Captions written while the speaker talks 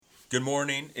Good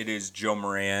morning. It is Joe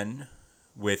Moran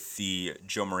with the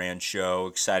Joe Moran Show.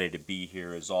 Excited to be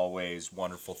here as always.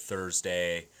 Wonderful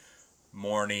Thursday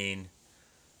morning,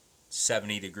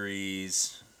 70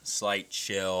 degrees, slight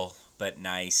chill, but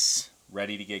nice.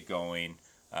 Ready to get going.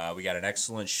 We got an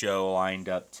excellent show lined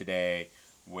up today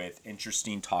with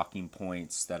interesting talking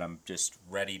points that I'm just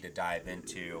ready to dive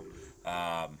into.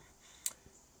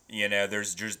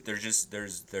 There's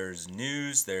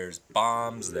news, there's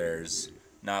bombs, there's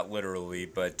not literally,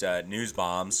 but news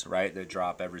bombs, right? That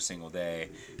drop every single day,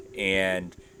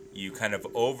 and you kind of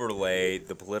overlay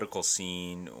the political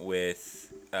scene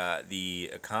with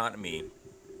the economy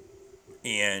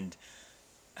and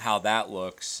how that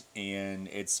looks, and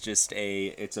it's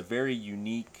a very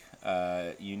unique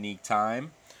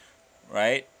time,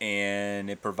 right? And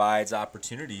it provides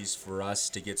opportunities for us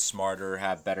to get smarter,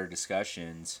 have better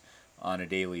discussions on a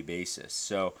daily basis.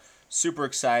 So, super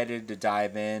excited to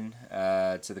dive in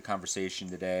to the conversation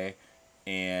today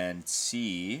and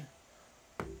see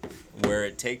where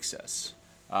it takes us.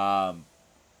 We're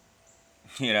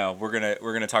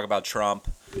gonna talk about Trump.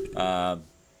 Um,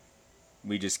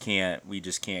 we just can't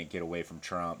get away from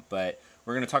Trump. But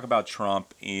we're gonna talk about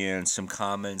Trump and some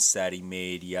comments that he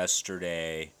made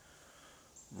yesterday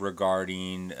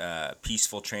regarding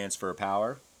peaceful transfer of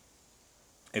power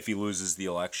if he loses the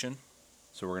election.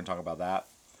 So we're going to talk about that.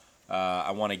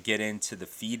 I want to get into the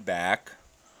feedback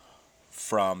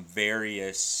from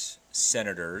various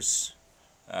senators.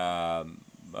 A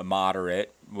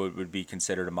moderate would be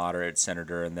considered a moderate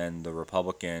senator, and then the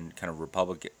Republican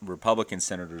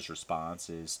senator's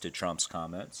responses to Trump's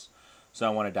comments. So I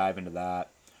want to dive into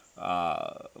that.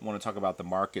 I want to talk about the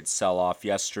market sell-off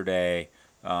yesterday.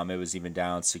 It was even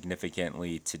down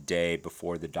significantly today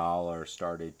before the dollar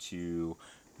started to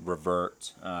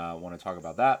revert. I want to talk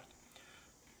about that.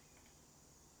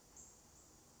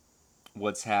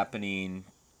 What's happening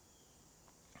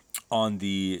on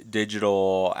the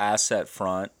digital asset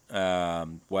front,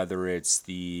 whether it's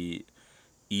the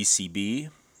ECB,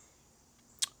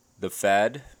 the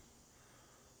Fed,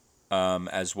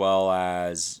 as well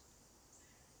as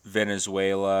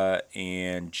Venezuela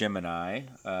and Gemini.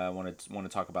 I want to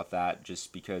talk about that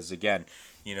just because, again,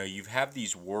 you have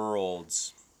these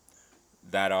worlds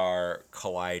that are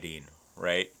colliding,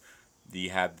 right? You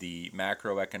have the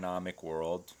macroeconomic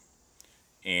world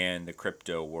and the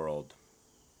crypto world,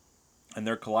 and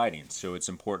they're colliding. So it's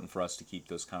important for us to keep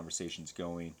those conversations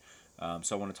going.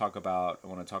 So I want to talk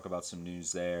about some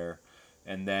news there,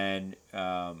 and then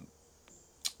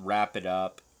wrap it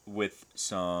up with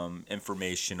some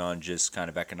information on just kind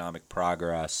of economic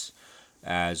progress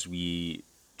as we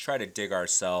try to dig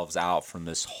ourselves out from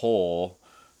this hole,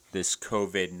 this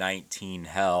COVID-19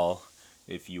 hell,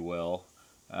 if you will.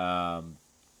 I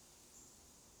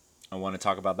want to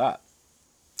talk about that.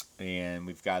 And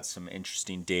we've got some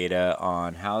interesting data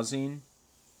on housing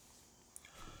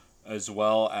as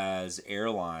well as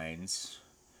airlines.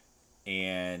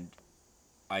 And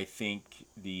I think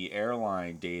the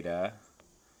airline data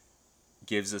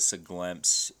gives us a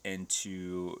glimpse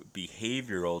into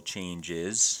behavioral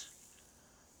changes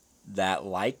that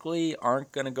likely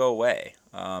aren't going to go away,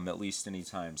 at least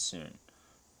anytime soon.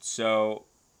 So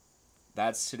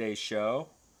that's today's show.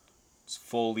 It's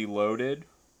fully loaded,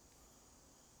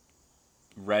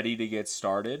 ready to get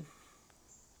started,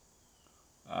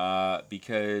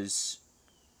 because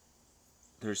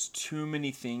there's too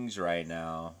many things right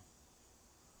now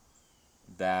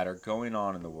that are going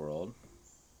on in the world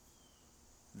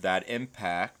that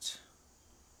impact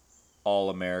all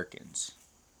Americans,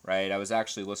 right? I was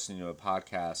actually listening to a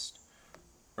podcast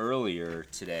earlier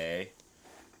today,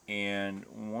 and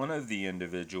one of the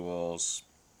individuals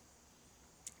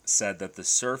said that the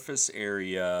surface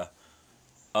area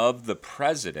of the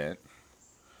president,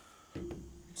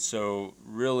 so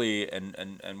really,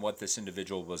 and what this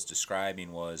individual was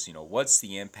describing was, what's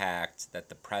the impact that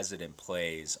the president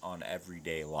plays on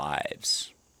everyday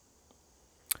lives?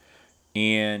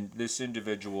 And this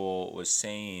individual was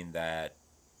saying that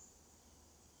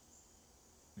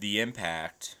the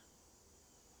impact,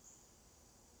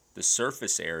 the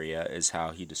surface area is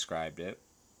how he described it,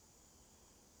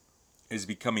 is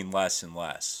becoming less and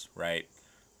less, right?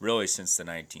 Really since the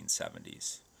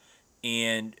 1970s.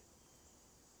 And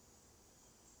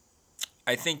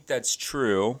I think that's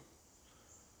true.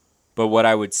 But what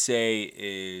I would say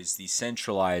is the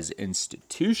centralized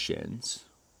institutions,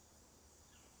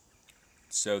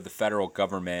 so the federal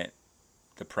government,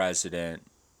 the president,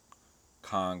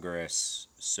 Congress,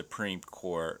 Supreme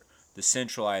Court, the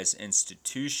centralized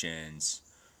institutions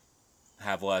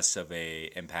have less of a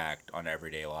impact on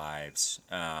everyday lives,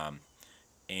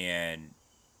 and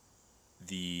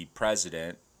the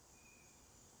president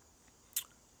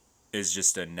is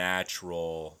just a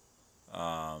natural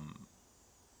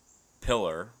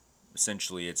pillar.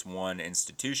 Essentially, it's one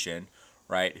institution,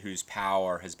 right, whose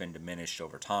power has been diminished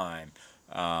over time.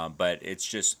 But it's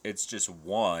just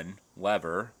one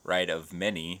lever, right, of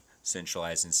many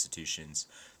centralized institutions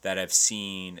that have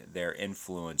seen their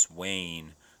influence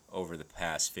wane over the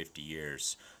past 50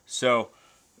 years. So,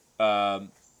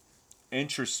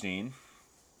 interesting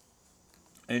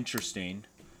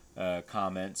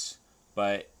comments,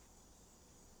 but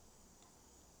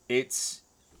it's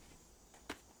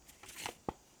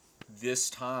this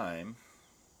time,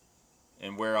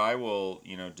 and where I will,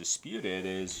 dispute it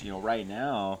is, right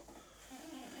now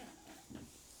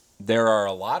there are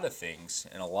a lot of things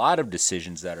and a lot of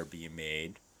decisions that are being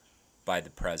made by the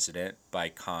president, by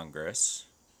Congress.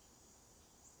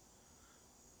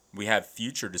 We have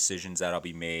future decisions that'll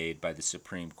be made by the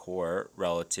Supreme Court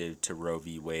relative to Roe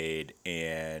v. Wade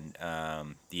and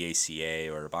the ACA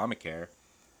or Obamacare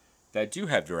that do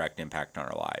have direct impact on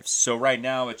our lives. So right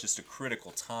now it's just a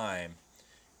critical time.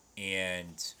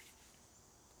 And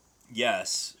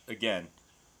yes, again,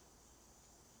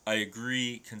 I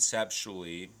agree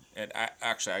conceptually, and I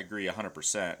agree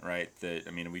 100%, right?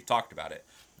 We've talked about it,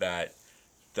 that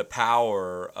the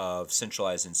power of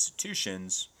centralized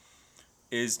institutions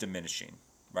is diminishing,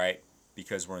 right?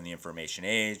 Because we're in the information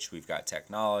age, we've got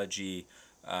technology.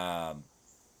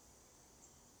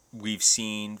 We've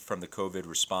seen from the COVID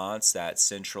response that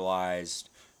centralized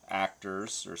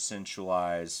actors or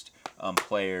centralized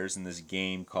players in this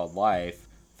game called life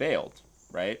failed,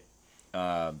 right?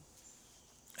 And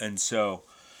so,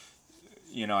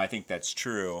 I think that's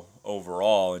true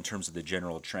overall in terms of the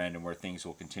general trend and where things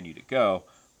will continue to go.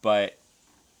 But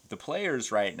the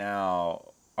players right now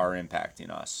are impacting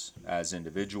us as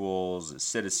individuals, as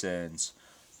citizens,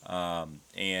 and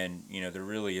there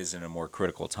really isn't a more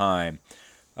critical time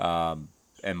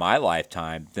in my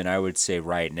lifetime than I would say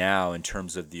right now in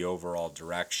terms of the overall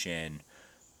direction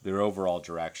of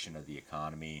the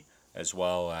economy, as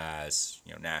well as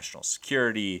national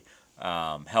security,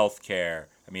 healthcare.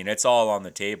 It's all on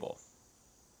the table.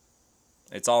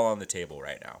 It's all on the table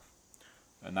right now.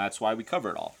 And that's why we cover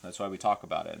it all. That's why we talk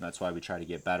about it. And that's why we try to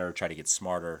get better, try to get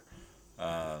smarter,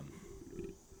 try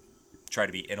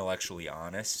to be intellectually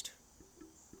honest,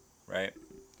 right?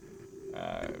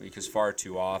 Because far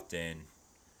too often,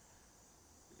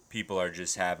 people are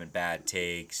just having bad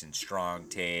takes and strong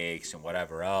takes and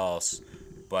whatever else,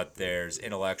 but there's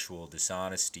intellectual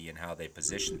dishonesty in how they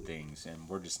position things, and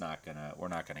we're not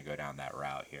gonna go down that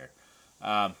route here.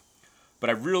 But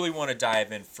I really want to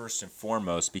dive in first and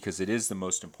foremost because it is the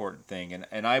most important thing.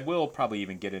 And I will probably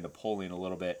even get into polling a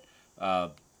little bit.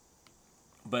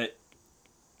 But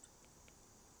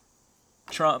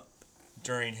Trump,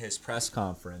 during his press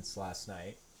conference last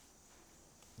night,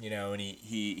 and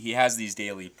he has these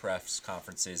daily press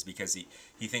conferences because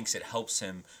he thinks it helps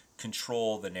him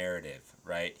control the narrative,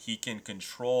 right? He can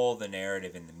control the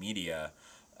narrative in the media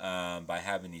by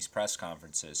having these press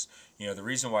conferences. The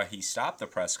reason why he stopped the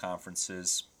press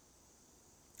conferences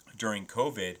during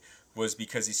COVID was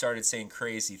because he started saying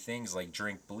crazy things like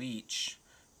drink bleach,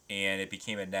 and it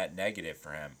became a net negative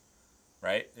for him,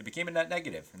 right? It became a net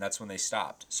negative, and that's when they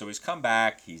stopped. So he's come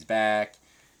back. He's back.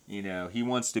 He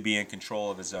wants to be in control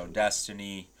of his own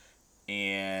destiny,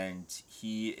 and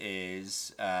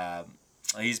he's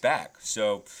back.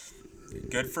 So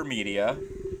good for media.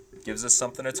 Gives us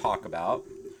something to talk about.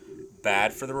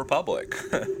 Bad for the republic.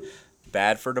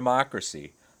 Bad for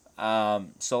democracy.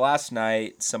 So last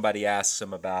night, somebody asked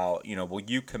him about, will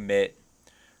you commit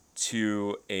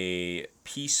to a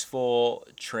peaceful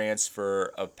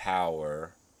transfer of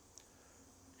power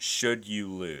should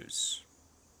you lose?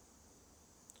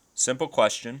 Simple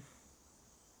question.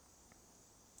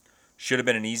 Should have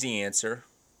been an easy answer.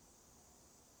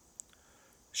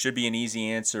 Should be an easy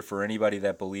answer for anybody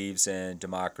that believes in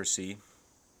democracy,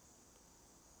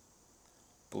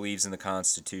 believes in the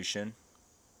Constitution,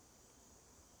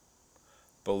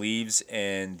 believes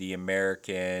in the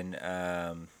American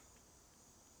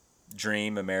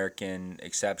dream, American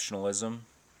exceptionalism,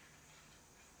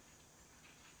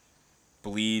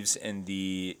 believes in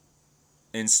the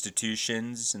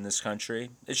institutions in this country.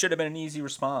 It should have been an easy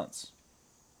response.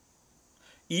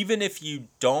 Even if you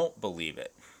don't believe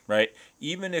it, right?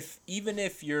 Even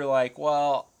if you're like,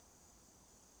 well,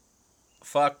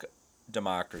 fuck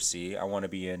democracy, I want to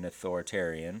be an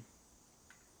authoritarian.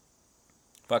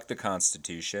 Fuck the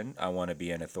Constitution, I want to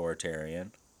be an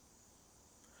authoritarian.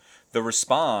 The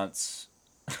response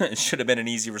should have been an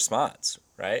easy response,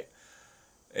 right?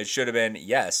 It should have been,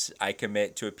 yes, I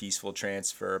commit to a peaceful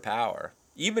transfer of power.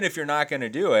 even if you're not going to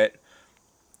do it,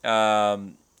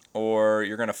 or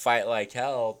you're going to fight like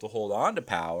hell to hold on to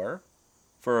power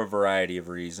for a variety of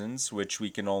reasons, which we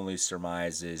can only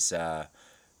surmise is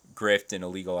grift and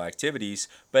illegal activities,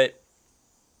 but it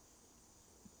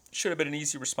should have been an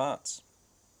easy response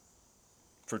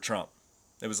for Trump.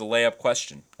 It was a layup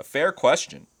question, a fair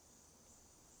question.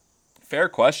 Fair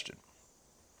question.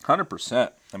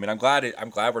 100%. I mean, I'm glad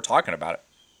we're talking about it.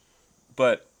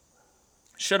 But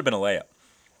should have been a layup.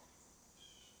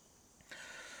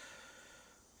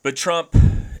 But Trump,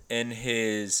 in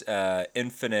his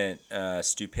infinite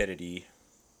stupidity,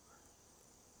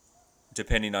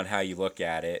 depending on how you look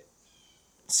at it,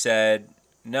 said,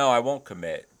 no, I won't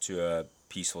commit to a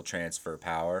peaceful transfer of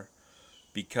power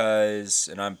because,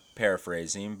 and I'm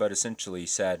paraphrasing, but essentially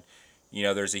said,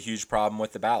 there's a huge problem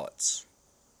with the ballots.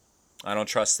 I don't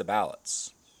trust the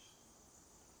ballots.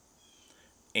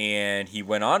 And he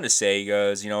went on to say, he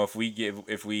goes,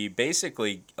 if we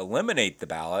basically eliminate the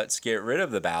ballots, get rid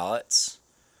of the ballots,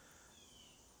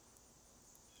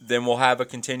 then we'll have a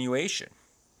continuation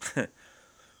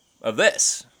of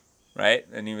this, right?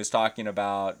 And he was talking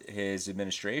about his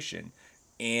administration,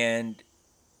 and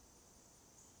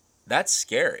that's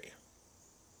scary,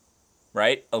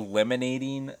 right?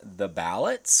 Eliminating the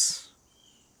ballots,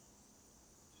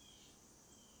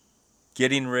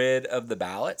 getting rid of the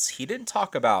ballots. He didn't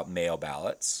talk about mail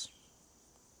ballots.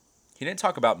 He didn't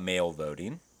talk about mail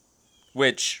voting,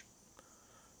 which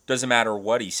doesn't matter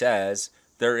what he says.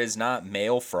 There is not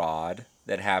mail fraud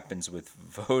that happens with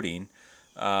voting.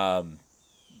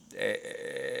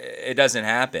 It doesn't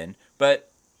happen.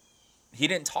 But he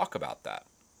didn't talk about that.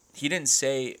 He didn't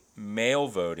say mail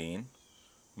voting.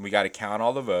 We got to count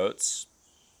all the votes.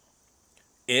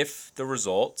 If the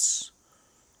results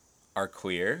are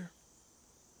clear,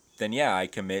 then yeah, I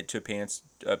commit to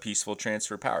a peaceful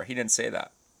transfer of power. He didn't say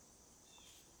that.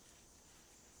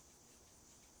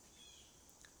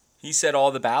 He said all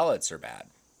the ballots are bad.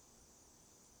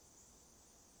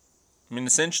 I mean,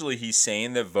 essentially, he's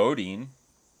saying that voting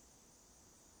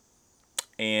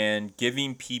and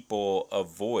giving people a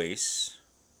voice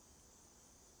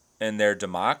in their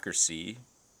democracy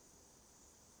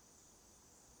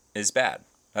is bad.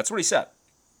 That's what he said.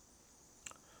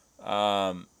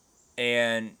 And,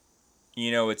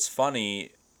 it's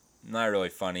funny, not really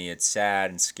funny, it's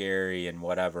sad and scary and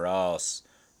whatever else,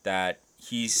 that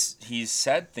he's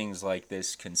said things like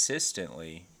this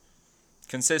consistently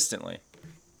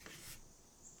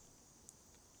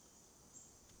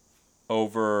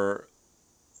over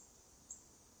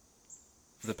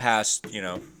the past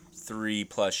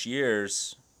 3+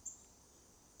 years.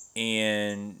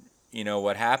 And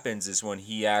what happens is when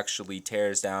he actually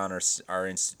tears down our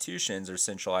institutions, our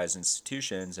centralized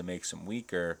institutions, and makes them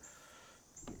weaker,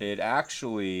 it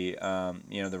actually,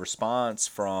 the response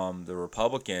from the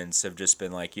Republicans have just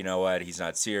been like, you know what, he's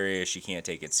not serious, you can't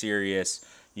take it serious,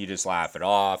 you just laugh it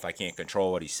off, I can't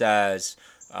control what he says.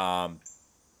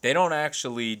 They don't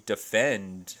actually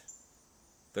defend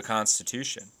the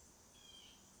Constitution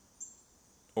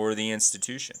or the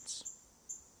institutions.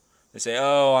 They say,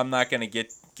 oh, I'm not going to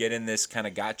get in this kind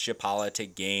of gotcha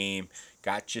politic game,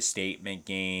 gotcha statement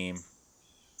game,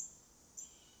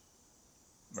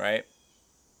 right?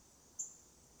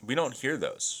 We don't hear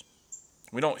those.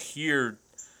 We don't hear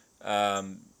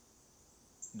the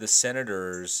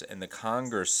senators and the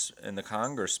congressmen,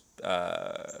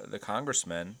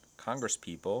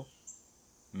 congresspeople,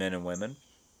 men and women.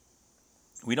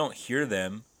 We don't hear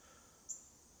them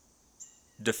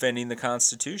defending the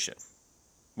Constitution.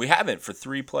 We haven't for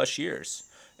 3+ years.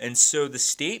 And so the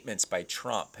statements by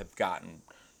Trump have gotten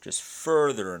just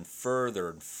further and further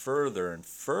and further and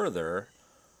further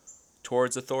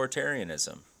towards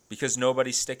authoritarianism because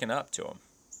nobody's sticking up to him.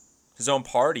 His own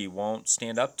party won't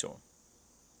stand up to him.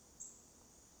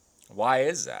 Why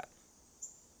is that?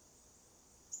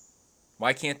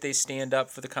 Why can't they stand up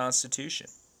for the Constitution?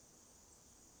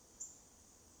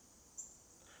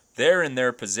 They're in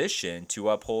their position to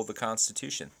uphold the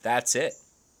Constitution. That's it.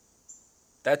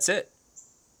 That's it.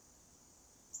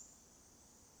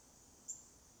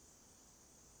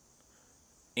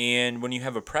 And when you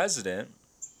have a president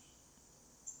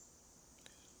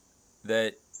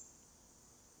that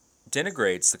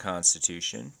denigrates the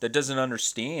Constitution, that doesn't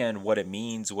understand what it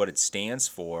means, what it stands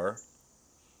for,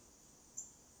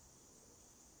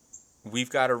 we've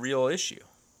got a real issue.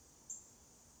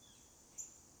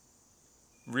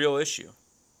 Real issue.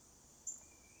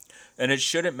 And it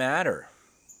shouldn't matter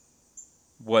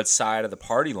what side of the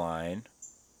party line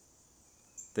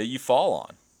that you fall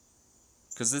on.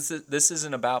 Because this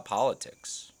isn't about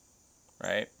politics,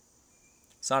 right?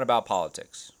 It's not about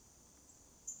politics.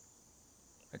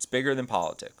 It's bigger than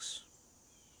politics.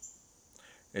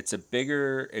 It's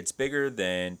bigger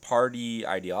than party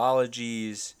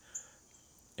ideologies.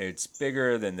 It's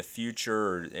bigger than the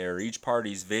future or each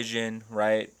party's vision,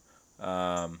 right?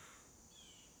 For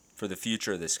the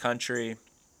future of this country.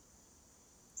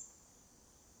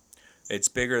 It's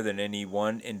bigger than any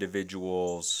one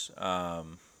individual's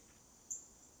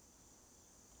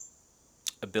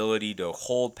ability to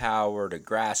hold power, to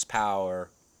grasp power.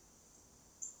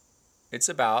 It's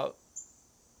about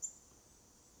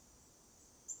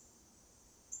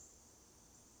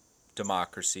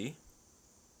democracy,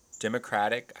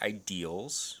 democratic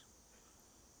ideals,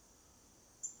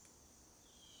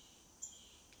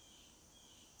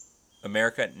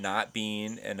 America not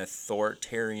being an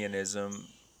authoritarian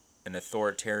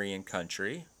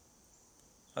country.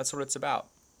 That's what it's about.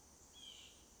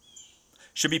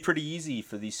 Should be pretty easy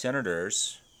for these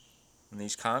senators and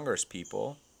these Congress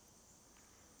people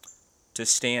to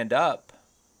stand up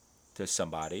to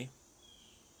somebody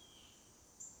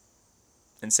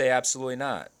and say absolutely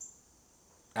not.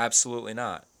 Absolutely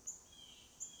not.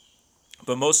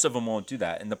 But most of them won't do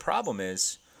that. And the problem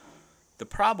is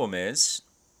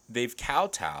they've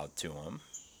kowtowed to him.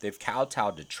 They've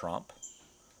kowtowed to Trump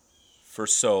for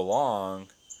so long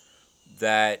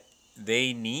that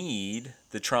they need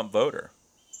the Trump voter,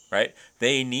 right?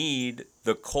 They need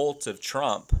the cult of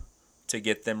Trump to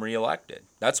get them reelected.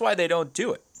 That's why they don't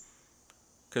do it,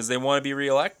 because they want to be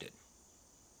reelected.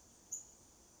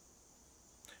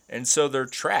 And so they're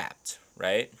trapped,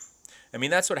 right? I mean,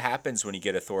 that's what happens when you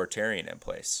get authoritarian in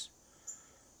place,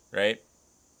 right?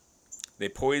 They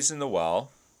poison the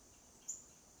well.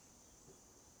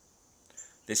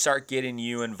 They start getting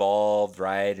you involved,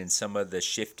 right, in some of the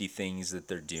shifty things that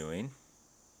they're doing.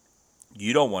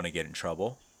 You don't want to get in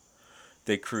trouble.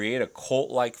 They create a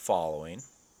cult-like following,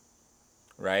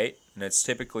 right? And it's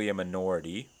typically a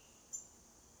minority.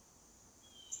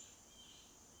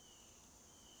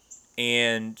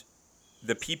 And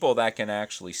the people that can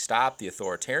actually stop the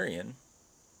authoritarian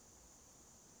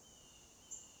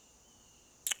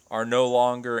are no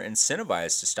longer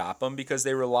incentivized to stop them because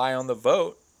they rely on the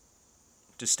vote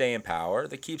to stay in power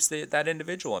that keeps that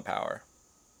individual in power.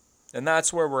 And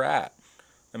that's where we're at.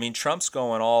 I mean, Trump's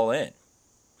going all in.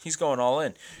 He's going all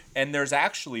in. And there's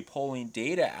actually polling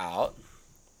data out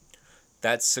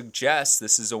that suggests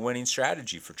this is a winning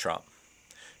strategy for Trump.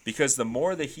 Because the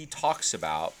more that he talks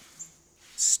about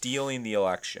stealing the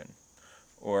election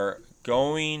or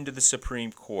going to the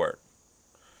Supreme Court,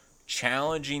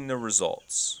 challenging the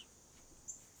results,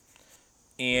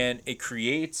 and it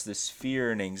creates this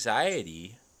fear and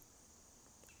anxiety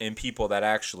in people that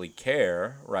actually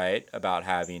care, right, about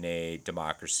having a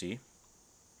democracy,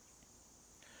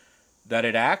 that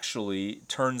it actually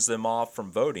turns them off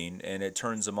from voting and it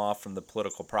turns them off from the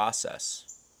political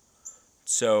process.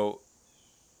 So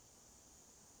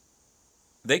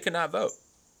they cannot vote.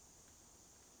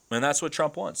 And that's what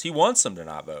Trump wants. He wants them to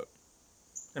not vote.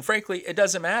 And frankly, it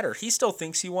doesn't matter. He still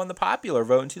thinks he won the popular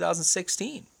vote in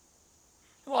 2016.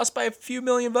 He lost by a few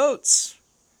million votes.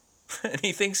 And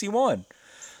he thinks he won.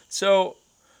 So,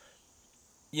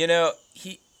 you know,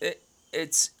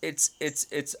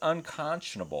 it's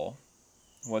unconscionable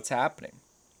what's happening.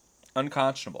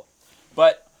 Unconscionable.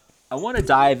 But I want to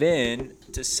dive in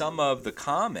to some of the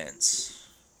comments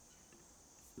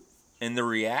and the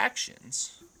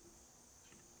reactions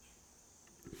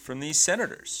from these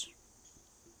senators,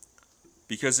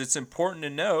 because it's important to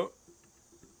note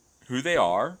who they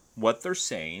are, what they're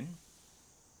saying,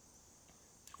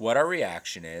 what our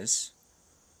reaction is,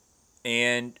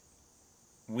 and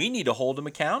we need to hold them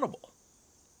accountable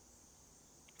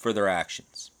for their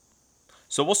actions.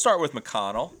 So we'll start with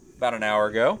McConnell about an hour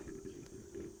ago.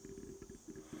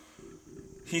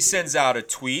 He sends out a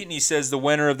tweet and he says the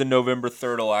winner of the November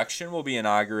 3rd election will be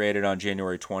inaugurated on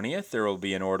January 20th. There will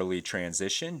be an orderly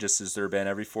transition, just as there have been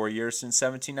every 4 years since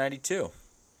 1792.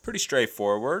 Pretty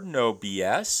straightforward, no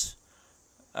BS.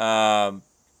 Okay,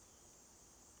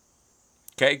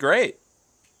 great.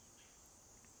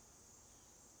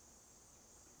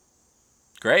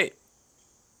 Great.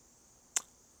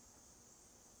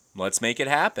 Let's make it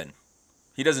happen.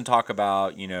 He doesn't talk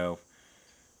about,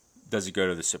 does it go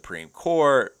to the Supreme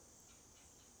Court?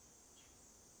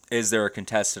 Is there a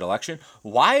contested election?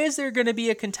 Why is there going to be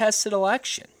a contested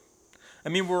election? I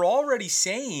mean, we're already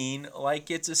saying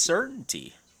like it's a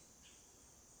certainty.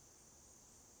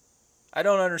 I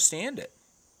don't understand it.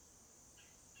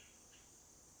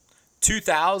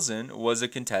 2000 was a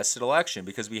contested election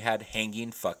because we had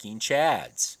hanging fucking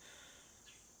chads.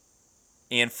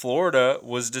 And Florida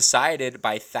was decided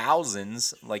by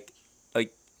thousands, like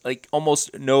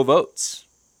almost no votes.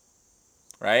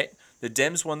 right? The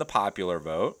Dems won the popular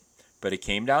vote, but it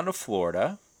came down to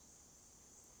Florida.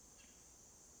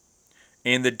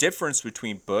 And the difference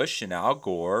between Bush and Al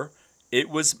Gore, it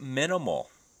was minimal,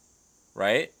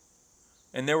 right?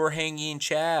 And there were hanging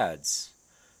chads.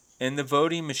 And the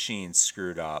voting machines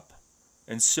screwed up.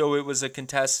 And so it was a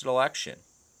contested election.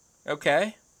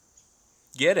 Okay?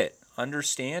 Get it.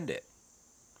 Understand it.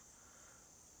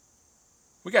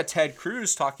 We got Ted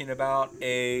Cruz talking about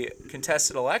a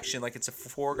contested election like it's a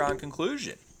foregone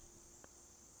conclusion.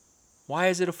 Why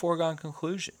is it a foregone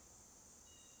conclusion?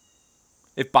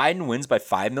 If Biden wins by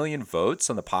 5 million votes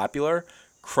on the popular,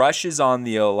 crushes on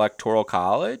the electoral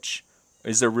college,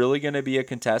 is there really going to be a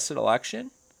contested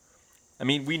election? I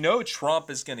mean, we know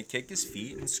Trump is going to kick his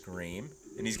feet and scream,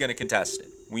 and he's going to contest it.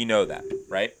 We know that,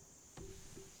 right?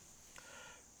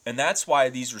 And that's why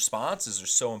these responses are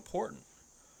so important.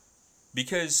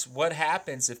 Because what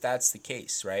happens if that's the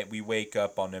case, right? We wake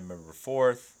up on November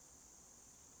 4th.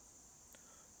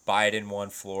 Biden won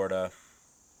Florida.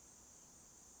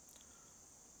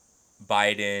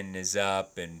 Biden is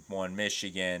up and won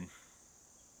Michigan.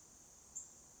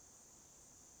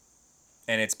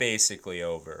 And it's basically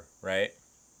over, right?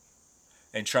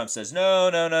 And Trump says, no.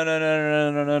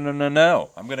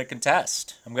 I'm going to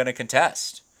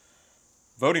contest.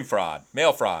 Voting fraud,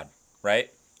 mail fraud, right?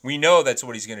 We know that's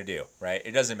what he's going to do, right?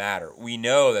 It doesn't matter. We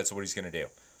know that's what he's going to do.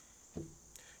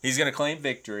 He's going to claim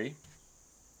victory.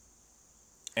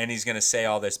 And he's going to say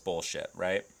all this bullshit,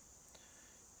 right?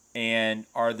 And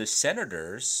are the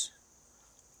senators,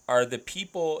 are the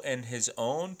people in his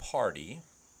own party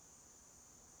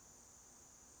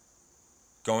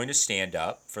going to stand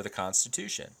up for the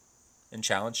Constitution and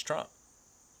challenge Trump?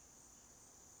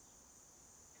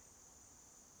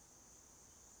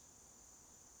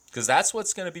 Because that's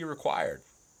what's going to be required.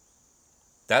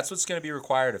 That's what's going to be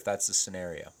required if that's the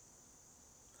scenario.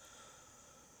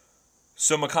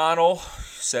 So McConnell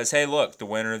says, hey, look, the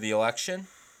winner of the election,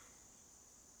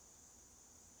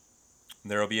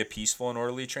 there will be a peaceful and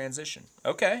orderly transition.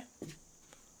 Okay.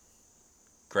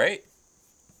 Great.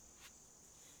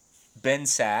 Ben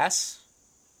Sasse,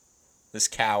 this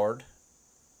coward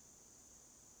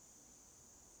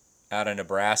out of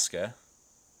Nebraska,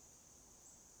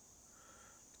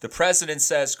 the president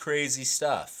says crazy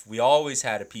stuff. We always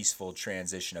had a peaceful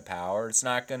transition of power. It's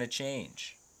not going to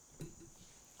change.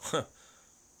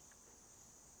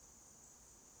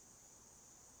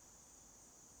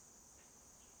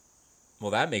 Well,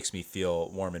 that makes me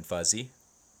feel warm and fuzzy.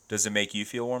 Does it make you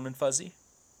feel warm and fuzzy?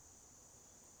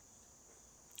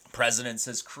 President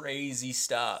says crazy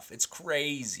stuff. It's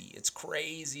crazy. It's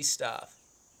crazy stuff.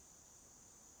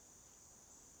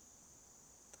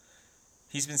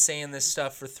 He's been saying this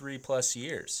stuff for 3+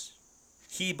 years.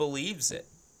 He believes it.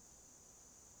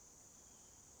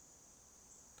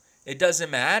 It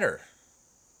doesn't matter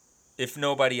if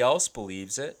nobody else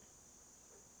believes it.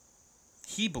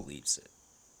 He believes it.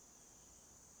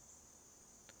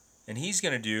 And he's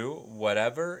going to do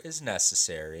whatever is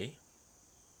necessary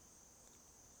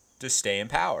to stay in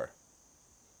power.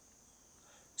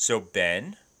 So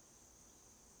Ben,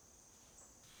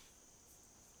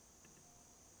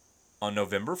 on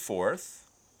November 4th,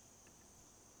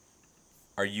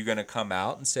 are you going to come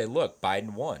out and say, look,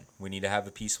 Biden won. We need to have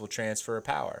a peaceful transfer of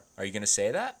power? Are you going to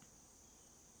say that?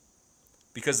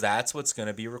 Because that's what's going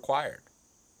to be required.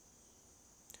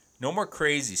 No more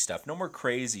crazy stuff. No more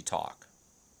crazy talk.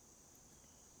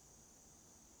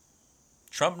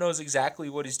 Trump knows exactly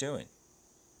what he's doing.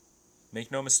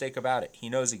 Make no mistake about it. He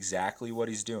knows exactly what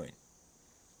he's doing.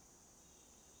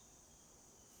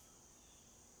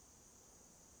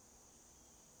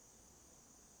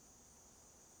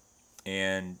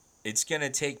 And it's going to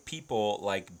take people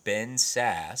like Ben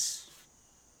Sasse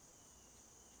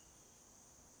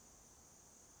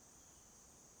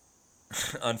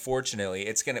unfortunately,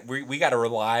 it's going to we got to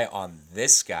rely on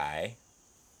this guy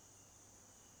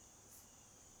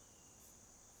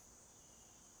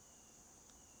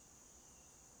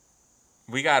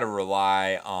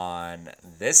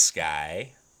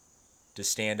to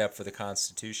stand up for the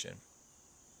Constitution.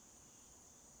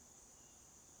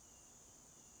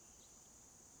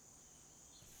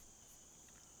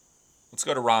 Let's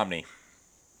go to Romney.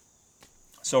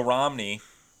 So Romney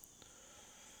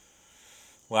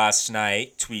last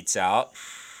night tweets out,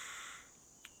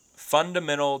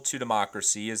 fundamental to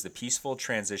democracy is the peaceful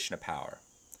transition of power.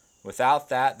 Without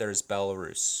that, there's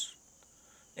Belarus.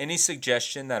 Any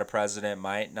suggestion that a president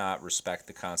might not respect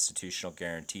the constitutional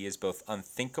guarantee is both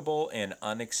unthinkable and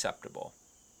unacceptable.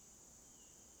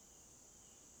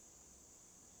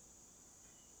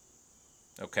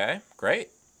 Okay, great.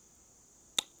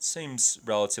 Seems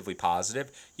relatively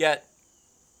positive. Yet,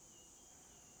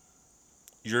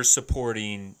 you're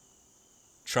supporting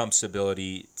Trump's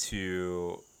ability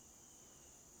to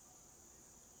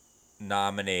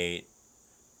nominate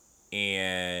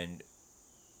and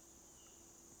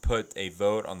put a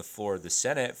vote on the floor of the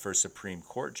Senate for Supreme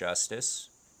Court justice.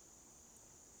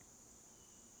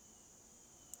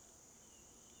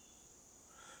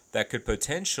 That could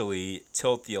potentially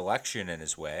tilt the election in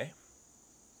his way.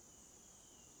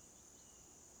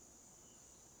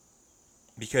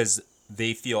 Because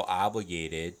they feel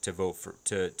obligated to vote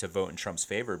to vote in Trump's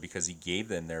favor because he gave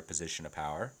them their position of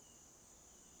power.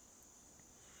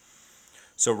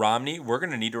 So Romney, we're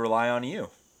going to need to rely on you.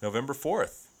 November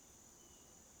 4th.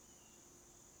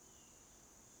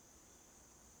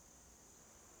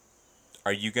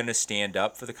 Are you going to stand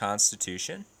up for the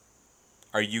Constitution?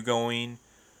 Are you going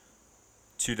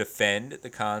to defend the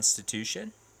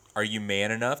Constitution? Are you man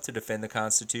enough to defend the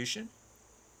Constitution?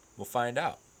 We'll find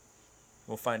out.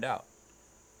 We'll find out.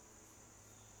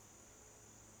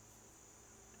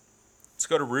 Let's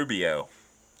go to Rubio.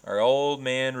 Our old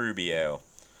man Rubio.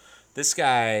 This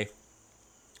guy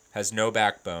has no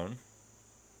backbone.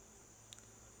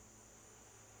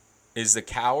 Is the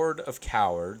coward of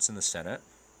cowards in the Senate.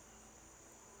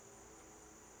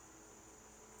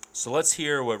 So let's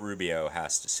hear what Rubio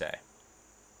has to say.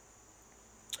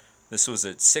 This was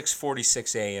at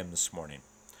 6:46 a.m. this morning.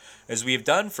 As we have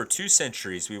done for 2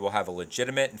 centuries, we will have a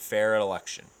legitimate and fair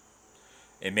election.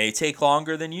 It may take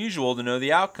longer than usual to know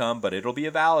the outcome, but it'll be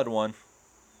a valid one.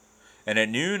 And at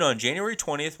noon on January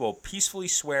 20th, we'll peacefully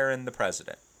swear in the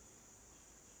president.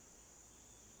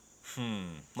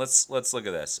 Let's look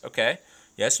at this. Okay.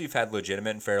 Yes, we've had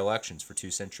legitimate and fair elections for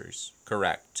 2 centuries.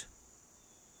 Correct.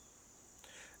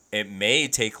 It may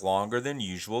take longer than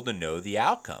usual to know the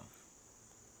outcome.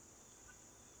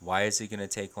 Why is it going to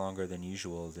take longer than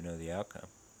usual to know the outcome?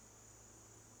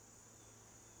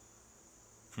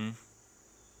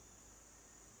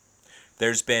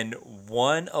 There's been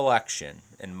one election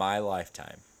in my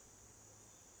lifetime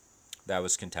that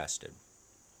was contested.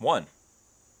 One.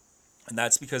 And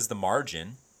that's because the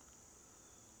margin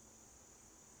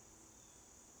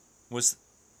was,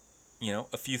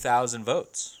 a few thousand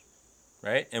votes,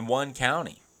 right? In one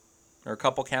county or a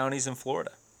couple counties in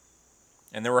Florida.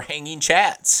 And there were hanging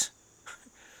chads.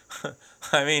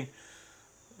 I mean,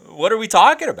 what are we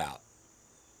talking about?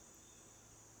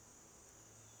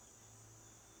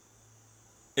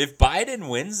 If Biden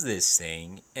wins this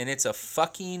thing and it's a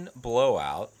fucking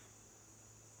blowout,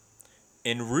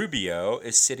 and Rubio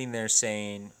is sitting there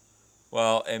saying,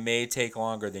 well, it may take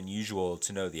longer than usual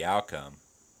to know the outcome,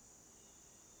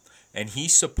 and he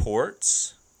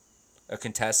supports a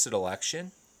contested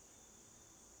election,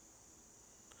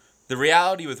 the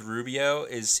reality with Rubio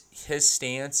is his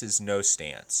stance is no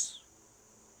stance.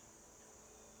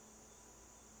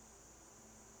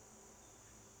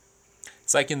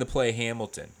 It's like in the play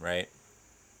Hamilton, right?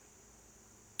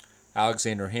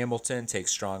 Alexander Hamilton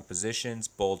takes strong positions,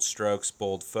 bold strokes,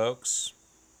 bold folks.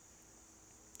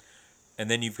 And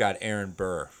then you've got Aaron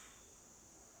Burr,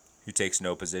 who takes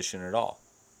no position at all.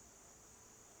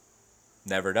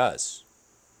 Never does.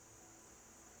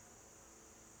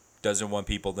 Doesn't want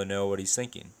people to know what he's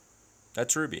thinking.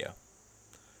 That's Rubio.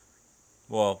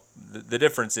 Well, the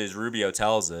difference is Rubio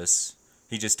tells us,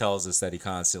 he just tells us that he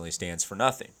constantly stands for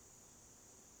nothing.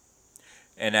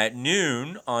 And at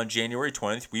noon on January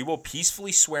 20th, we will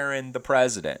peacefully swear in the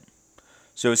president.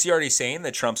 So is he already saying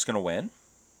that Trump's going to win?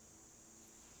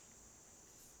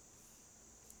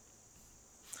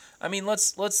 I mean,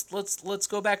 let's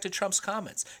go back to Trump's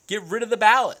comments. Get rid of the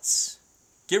ballots.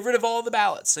 Get rid of all the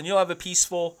ballots, and you'll have a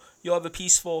peaceful.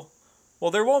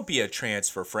 Well, there won't be a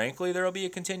transfer, frankly. There will be a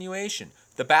continuation.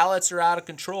 The ballots are out of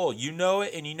control. You know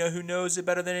it, and you know who knows it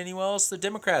better than anyone else? The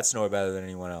Democrats know it better than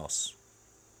anyone else.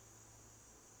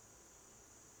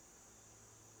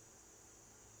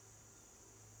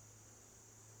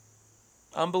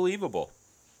 Unbelievable.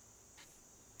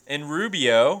 And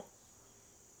Rubio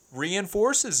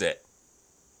reinforces it.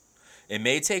 It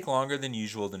may take longer than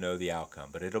usual to know the outcome,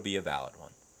 but it'll be a valid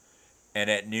one. And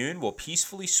at noon, we'll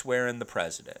peacefully swear in the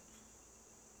president.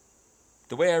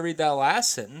 The way I read that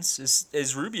last sentence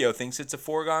is Rubio thinks it's a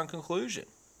foregone conclusion.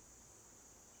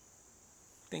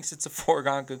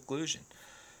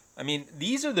 I mean,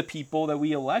 these are the people that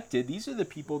we elected. These are the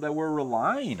people that we're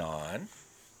relying on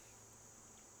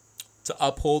to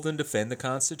uphold and defend the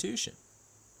Constitution.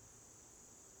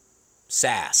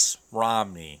 Sasse,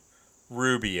 Romney,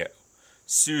 Rubio,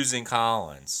 Susan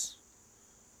Collins.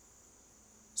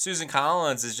 Susan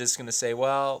Collins is just going to say,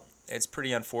 well, it's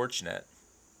pretty unfortunate.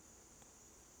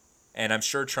 And I'm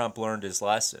sure Trump learned his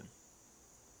lesson.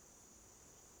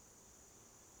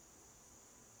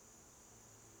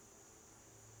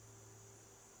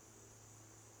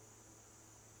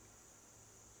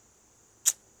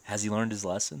 Has he learned his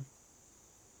lesson?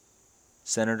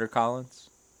 Senator Collins?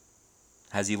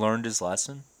 Has he learned his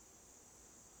lesson?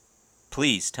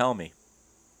 Please tell me.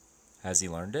 Has he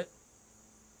learned it?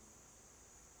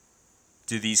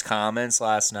 Do these comments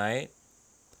last night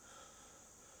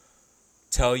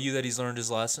tell you that he's learned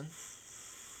his lesson?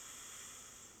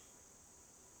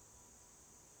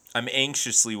 I'm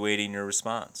anxiously waiting your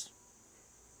response.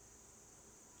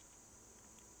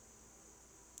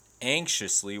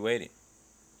 Anxiously waiting.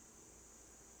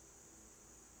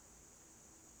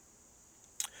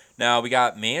 Now, we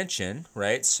got Manchin,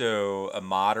 right? So a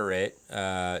moderate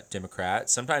Democrat,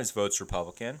 sometimes votes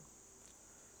Republican.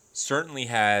 Certainly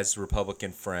has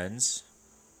Republican friends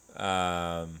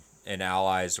and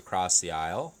allies across the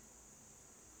aisle.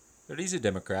 But he's a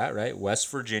Democrat, right? West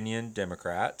Virginian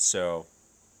Democrat. So,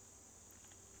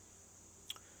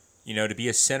 you know, to be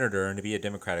a senator and to be a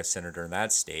Democratic senator in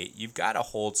that state, you've got to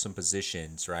hold some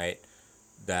positions, right,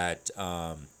 that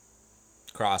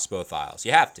cross both aisles.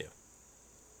 You have to.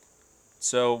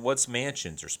 So what's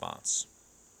Manchin's response?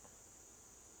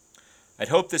 I'd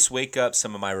hope this wake up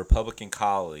some of my Republican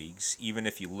colleagues, even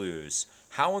if you lose.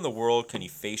 How in the world can you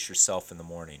face yourself in the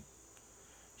morning?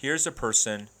 Here's a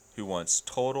person who wants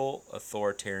total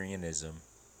authoritarianism.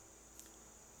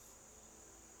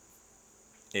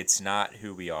 It's not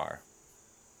who we are.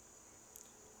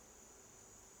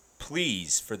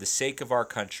 Please, for the sake of our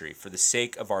country, for the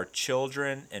sake of our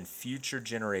children and future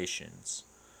generations,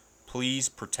 please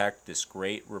protect this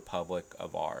great republic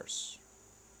of ours.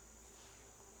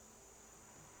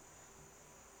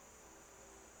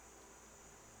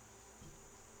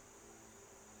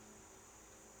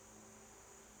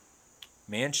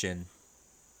 Manchin,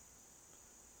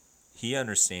 he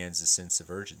understands the sense of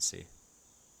urgency.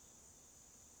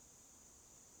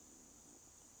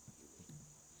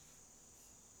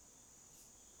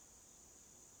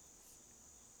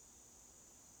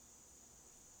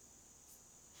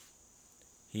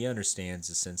 He understands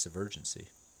the sense of urgency.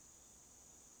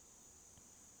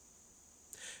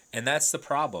 And that's the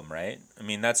problem, right? I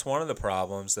mean, that's one of the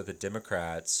problems that the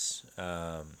Democrats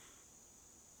have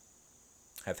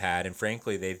had, and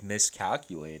frankly, they've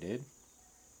miscalculated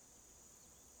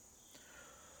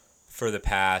for the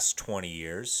past 20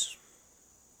 years.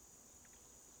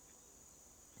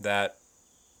 That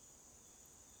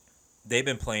they've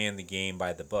been playing the game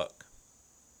by the book,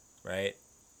 right?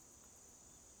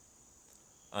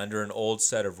 Under an old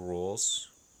set of rules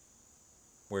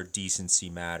where decency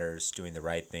matters, doing the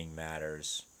right thing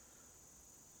matters,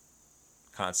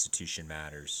 Constitution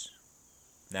matters.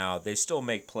 Now, they still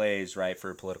make plays, right,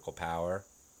 for political power,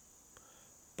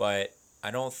 but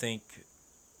I don't think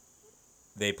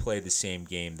they play the same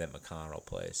game that McConnell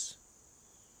plays,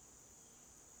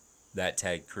 that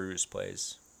Ted Cruz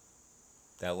plays,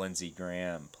 that Lindsey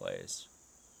Graham plays,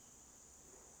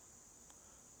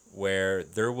 where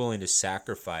they're willing to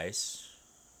sacrifice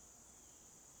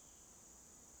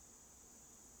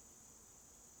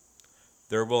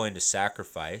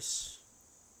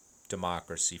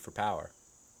democracy for power.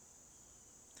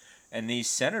 And these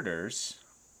senators,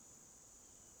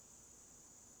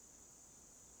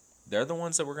 they're the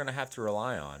ones that we're going to have to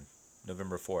rely on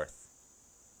November 4th.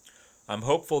 I'm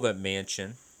hopeful that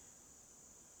Manchin,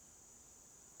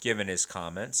 given his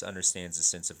comments, understands the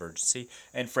sense of urgency.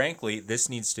 And frankly, this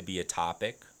needs to be a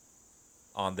topic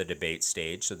on the debate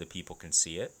stage so that people can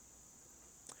see it.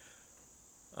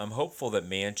 I'm hopeful that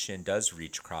Manchin does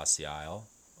reach across the aisle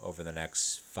over the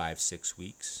next 5-6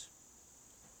 weeks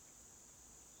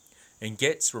and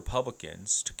gets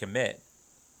Republicans to commit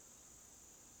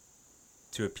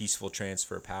to a peaceful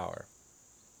transfer of power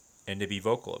and to be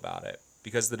vocal about it,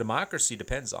 because the democracy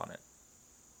depends on it.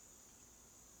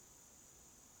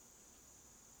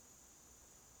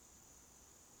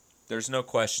 There's no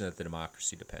question that the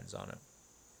democracy depends on it.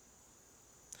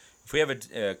 If we have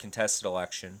a contested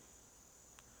election,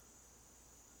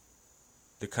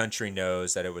 the country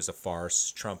knows that it was a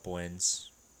farce. Trump wins.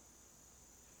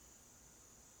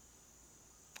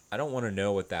 I don't want to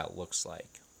know what that looks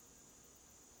like.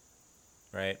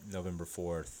 Right? November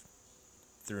 4th,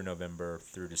 through November,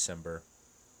 through December.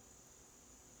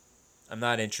 I'm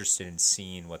not interested in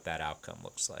seeing what that outcome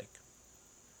looks like,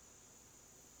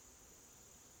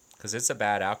 because it's a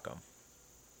bad outcome.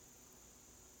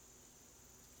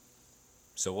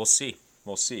 So we'll see.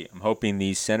 We'll see. I'm hoping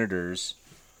these senators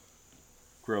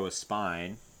grow a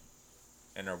spine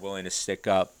and are willing to stick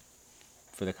up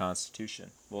for the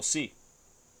Constitution. We'll see.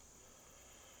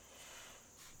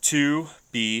 To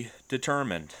be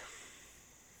determined.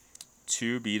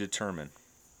 To be determined.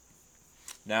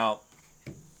 Now,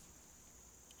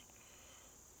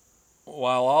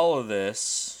 while all of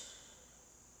this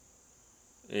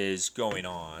is going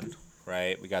on,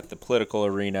 right? We got the political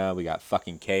arena, we got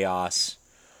fucking chaos.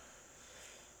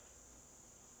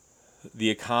 The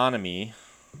economy,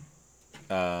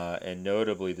 and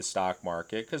notably the stock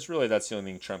market, because really that's the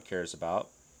only thing Trump cares about.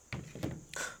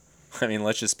 I mean,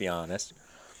 let's just be honest.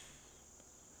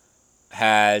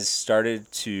 Has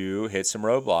started to hit some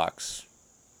roadblocks.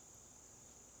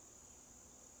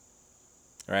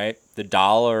 Right? The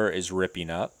dollar is ripping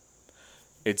up.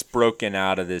 It's broken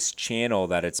out of this channel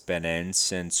that it's been in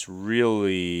since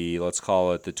really, let's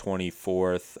call it the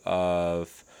 24th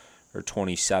of, or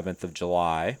 27th of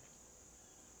July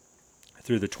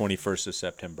through the 21st of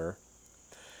September.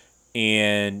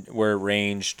 And where it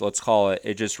ranged, let's call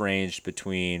it just ranged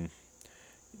between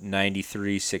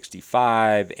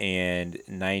 93.65 and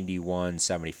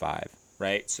 91.75,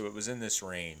 right? So it was in this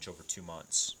range over 2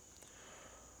 months.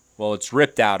 Well, it's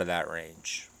ripped out of that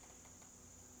range.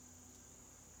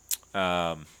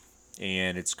 And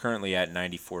it's currently at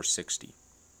 94.60.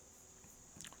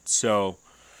 So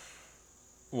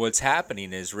what's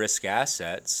happening is risk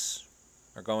assets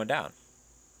are going down.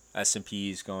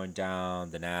 S&P's going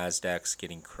down, the Nasdaq's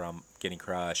getting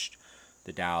crushed,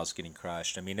 the Dow's getting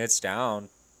crushed. I mean, it's down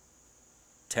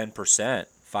 10%,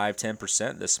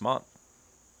 5-10% this month.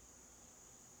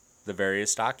 The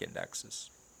various stock indexes.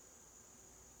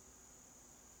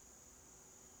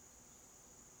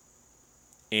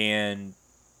 And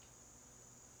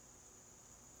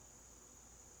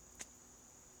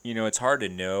you know, it's hard to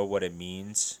know what it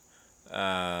means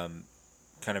kind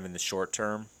of in the short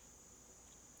term.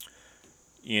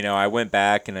 You know, I went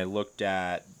back and I looked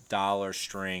at dollar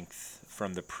strength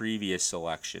from the previous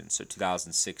election, so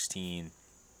 2016,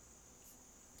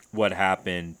 what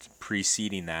happened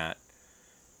preceding that.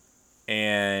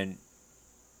 And,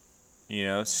 you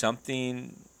know,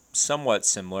 something somewhat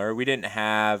similar. We didn't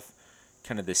have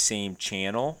kind of the same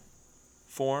channel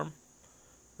form,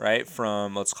 right,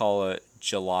 from, let's call it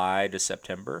July to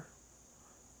September.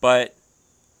 But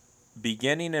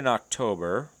beginning in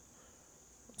October,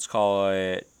 let's call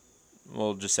it,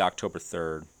 we'll just say October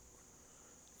 3rd,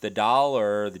 the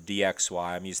dollar, the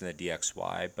DXY, I'm using the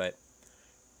DXY, but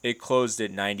it closed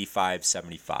at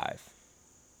 95.75.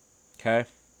 Okay?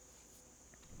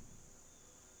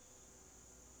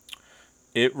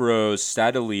 It rose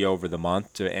steadily over the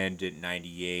month to end at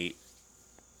 98.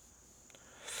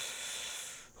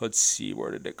 Let's see,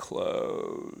 where did it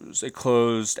close? It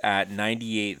closed at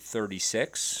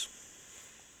 98.36.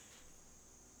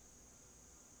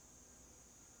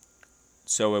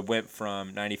 So it went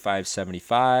from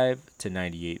 95.75 to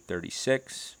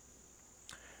 98.36.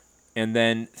 And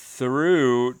then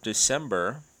through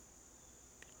December,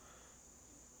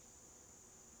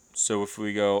 so if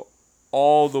we go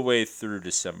all the way through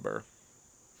December,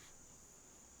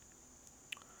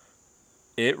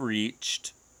 it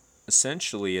reached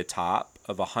essentially a top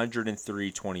of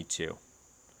 103.22.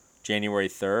 January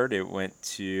 3rd,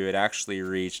 it actually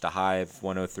reached a high of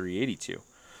 103.82.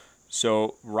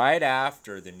 So right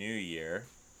after the new year,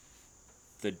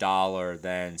 the dollar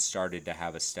then started to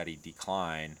have a steady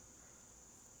decline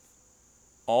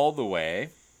all the way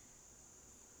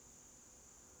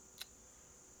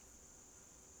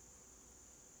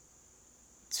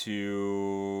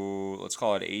to, let's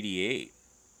call it 88,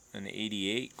 an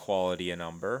 88 quality a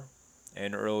number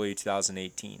in early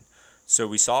 2018. So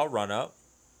we saw a run up,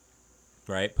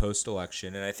 right,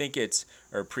 post-election, and I think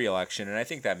or pre-election, and I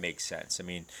think that makes sense. I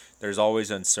mean, there's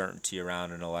always uncertainty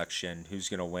around an election. Who's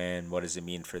going to win? What does it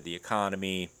mean for the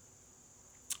economy?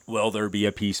 Will there be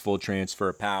a peaceful transfer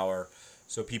of power?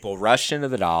 So people rush into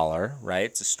the dollar, right?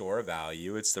 It's a store of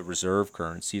value. It's the reserve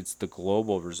currency. It's the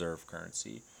global reserve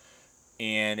currency.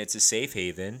 And it's a safe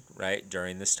haven, right,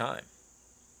 during this time.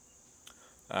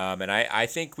 And I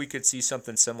think we could see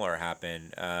something similar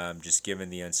happen, just given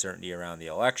the uncertainty around the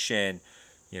election,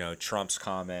 you know, Trump's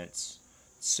comments.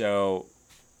 So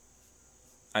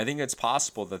I think it's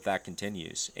possible that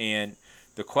continues. And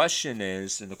the question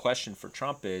for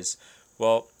Trump is,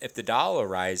 well, if the dollar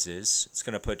rises, it's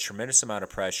going to put a tremendous amount of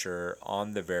pressure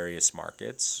on the various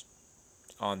markets,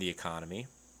 on the economy.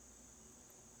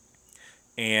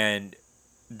 And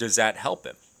does that help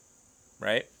him,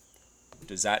 right?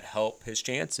 Does that help his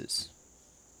chances?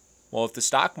 Well, if the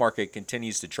stock market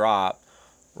continues to drop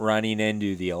running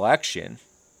into the election,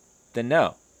 then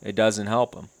no, it doesn't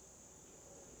help him.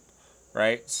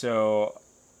 Right? So,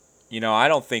 you know, I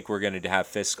don't think we're going to have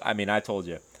fiscal. I mean, I told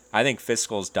you, I think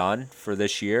fiscal's done for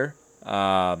this year,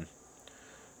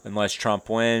 unless Trump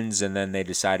wins and then they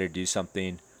decide to do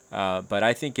something. But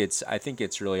I think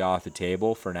it's really off the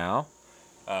table for now.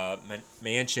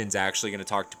 Manchin's actually going to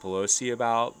talk to Pelosi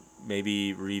about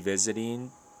maybe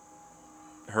revisiting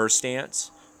her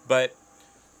stance. But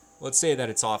let's say that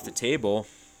it's off the table.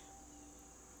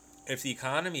 If the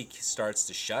economy starts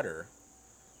to shudder,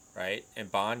 right,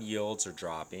 and bond yields are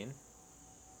dropping,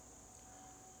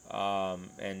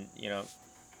 and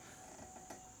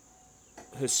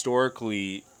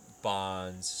historically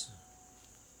bonds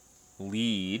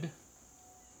lead,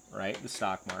 right, the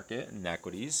stock market and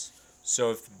equities.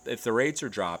 So if the rates are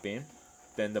dropping,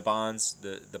 then the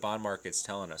bond market's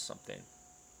telling us something,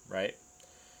 right?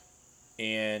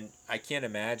 And I can't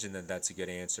imagine that that's a good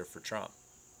answer for Trump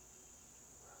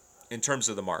in terms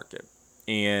of the market.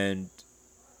 And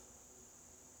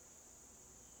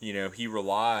he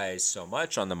relies so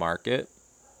much on the market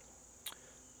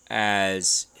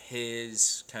as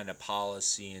his kind of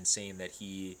policy and saying that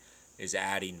he is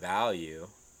adding value.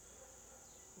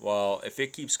 Well, if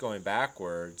it keeps going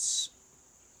backwards,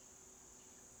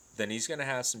 then he's going to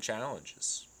have some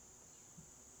challenges.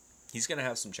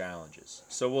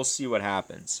 So we'll see what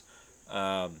happens.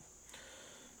 I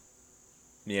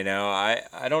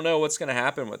don't know what's going to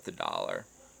happen with the dollar.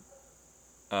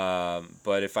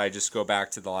 But if I just go back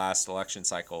to the last election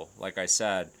cycle, like I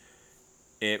said,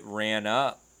 it ran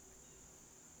up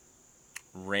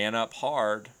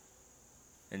hard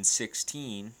in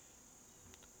 2016,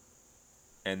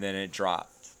 and then it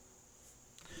dropped.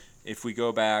 If we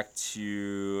go back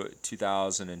to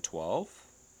 2012,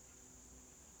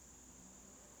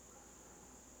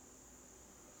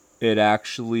 it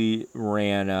actually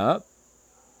ran up,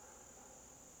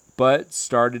 but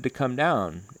started to come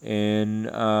down in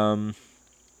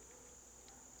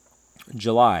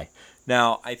July.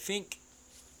 Now, I think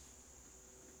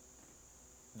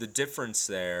the difference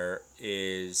there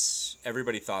is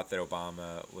everybody thought that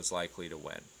Obama was likely to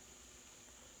win,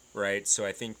 right? So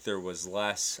I think there was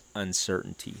less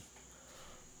uncertainty.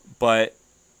 But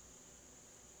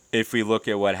if we look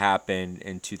at what happened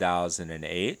in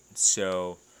 2008,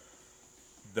 so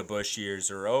the Bush years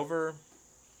are over,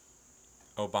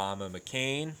 Obama,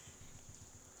 McCain,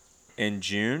 in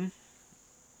June,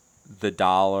 the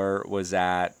dollar was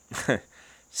at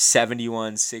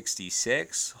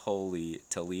 71.66. Holy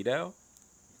Toledo.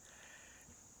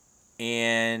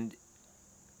 And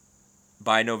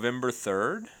by November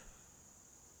 3rd,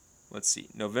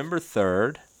 November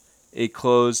 3rd, it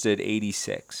closed at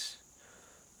 86.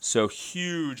 So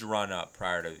huge run up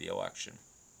prior to the election.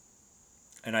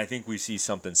 And I think we see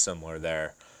something similar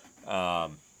there.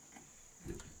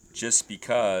 Just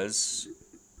because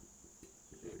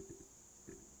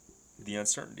the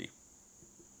uncertainty.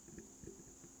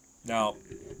 Now,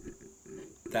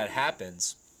 that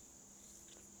happens.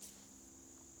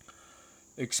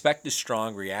 Expect a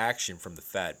strong reaction from the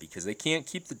Fed because they can't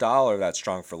keep the dollar that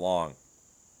strong for long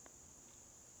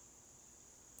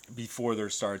before there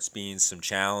starts being some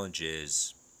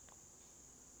challenges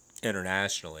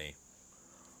internationally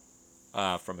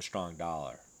from a strong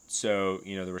dollar. So,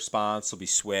 the response will be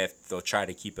swift. They'll try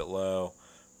to keep it low.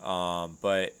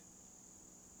 But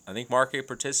I think market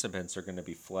participants are going to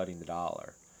be flooding the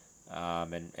dollar.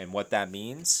 And what that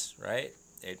means, right?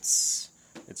 It's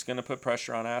going to put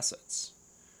pressure on assets.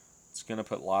 It's going to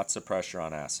put lots of pressure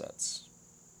on assets.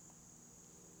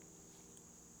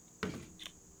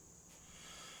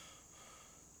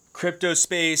 Crypto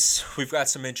space, we've got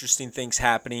some interesting things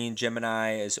happening.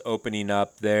 Gemini is opening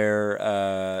up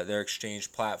their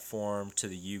exchange platform to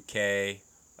the UK.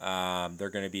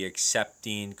 They're going to be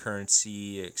accepting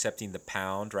the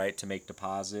pound, right, to make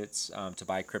deposits, to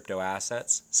buy crypto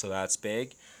assets. So that's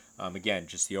big. Again,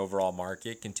 just the overall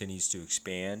market continues to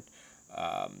expand.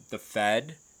 The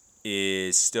Fed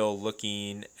is still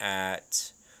looking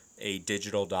at a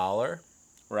digital dollar,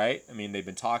 right? I mean, they've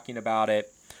been talking about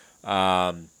it.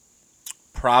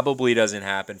 Probably doesn't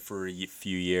happen for a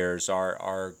few years.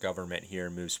 Our government here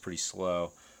moves pretty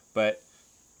slow, but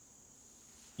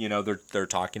they're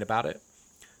talking about it.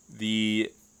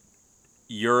 The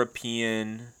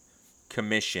European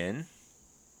Commission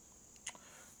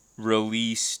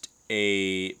released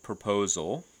a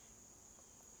proposal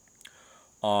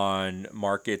on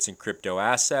markets and crypto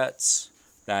assets.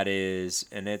 That is,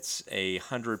 and it's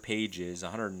 100 pages,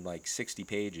 160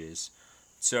 pages.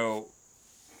 So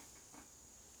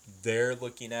they're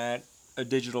looking at a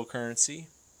digital currency.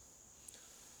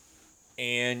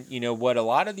 And what a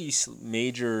lot of these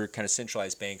major kind of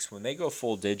centralized banks, when they go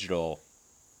full digital,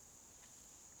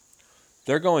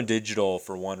 they're going digital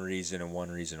for one reason and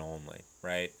one reason only,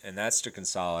 right? And that's to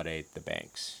consolidate the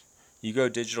banks. You go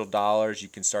digital dollars, you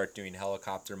can start doing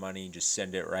helicopter money, just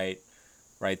send it right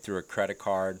through a credit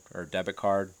card or a debit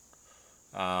card,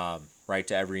 right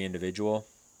to every individual.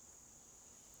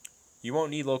 You won't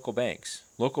need local banks.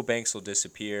 Local banks will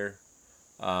disappear.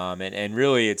 And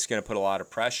really it's going to put a lot of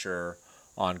pressure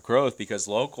on growth because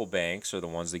local banks are the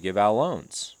ones that give out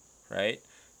loans, right?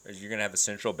 You're going to have a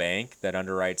central bank that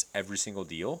underwrites every single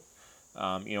deal.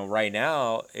 Right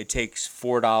now it takes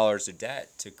 $4 of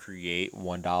debt to create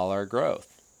 $1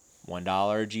 growth, $1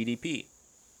 GDP.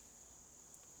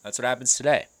 That's what happens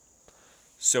today.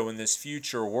 So in this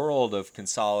future world of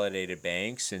consolidated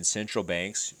banks and central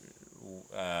banks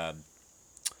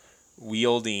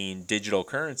wielding digital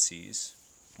currencies,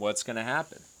 what's going to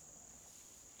happen?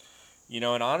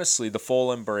 And honestly, the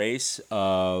full embrace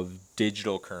of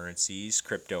digital currencies,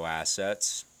 crypto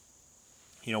assets,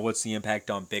 what's the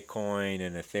impact on Bitcoin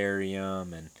and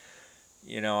Ethereum? And,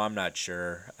 I'm not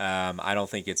sure. I don't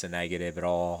think it's a negative at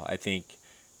all. I think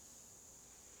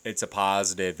it's a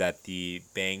positive that the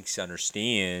banks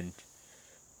understand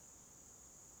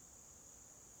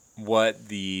what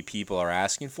the people are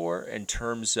asking for in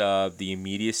terms of the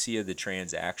immediacy of the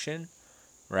transaction,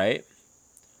 right?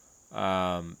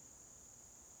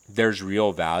 There's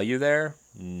real value there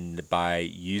by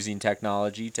using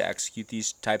technology to execute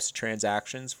these types of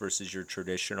transactions versus your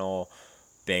traditional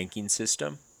banking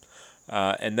system.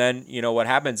 And then, what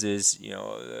happens is,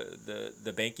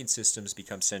 the banking systems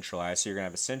become centralized. So you're going to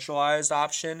have a centralized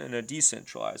option and a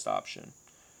decentralized option.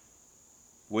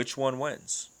 Which one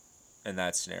wins in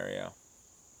that scenario?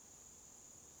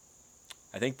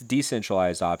 I think the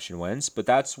decentralized option wins, but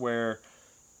that's where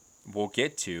we'll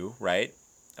get to, right?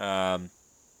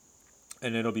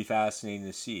 And it'll be fascinating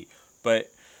to see.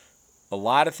 But a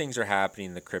lot of things are happening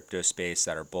in the crypto space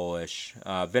that are bullish.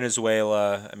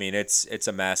 Venezuela, I mean, it's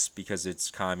a mess because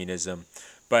it's communism.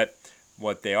 But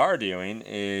what they are doing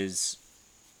is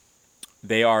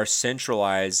they are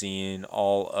centralizing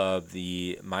all of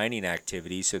the mining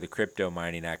activity, so the crypto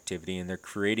mining activity, and they're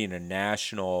creating a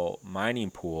national mining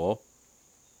pool.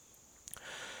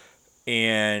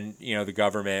 And, the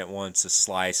government wants a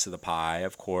slice of the pie,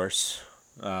 of course.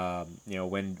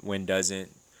 When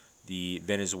doesn't the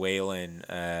Venezuelan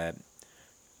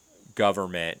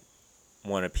government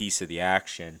want a piece of the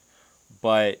action?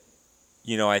 But,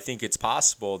 I think it's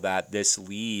possible that this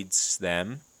leads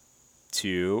them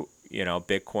to,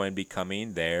 Bitcoin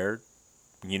becoming their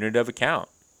unit of account.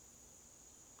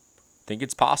 I think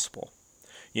it's possible.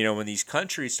 When these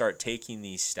countries start taking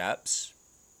these steps,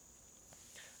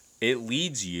 it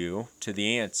leads you to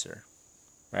the answer,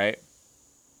 right?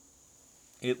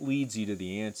 It leads you to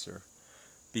the answer.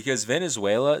 Because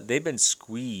Venezuela, they've been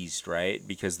squeezed, right?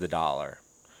 Because of the dollar.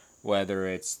 Whether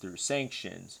it's through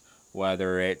sanctions,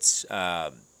 whether it's,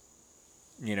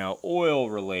 oil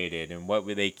related and what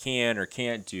they can or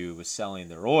can't do with selling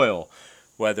their oil.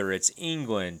 Whether it's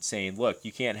England saying, look,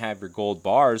 you can't have your gold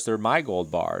bars. They're my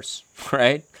gold bars,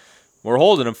 right? We're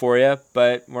holding them for you,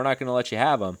 but we're not going to let you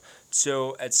have them.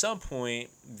 So at some point,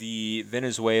 the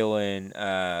Venezuelan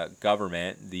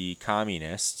government, the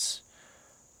communists,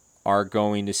 are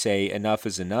going to say enough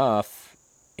is enough,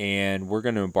 and we're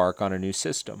going to embark on a new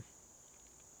system.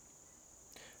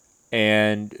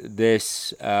 And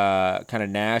this kind of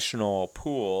national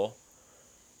pool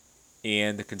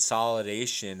and the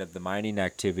consolidation of the mining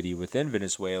activity within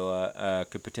Venezuela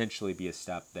could potentially be a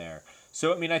step there.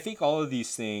 So, I think all of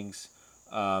these things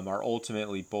are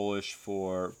ultimately bullish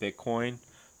for Bitcoin.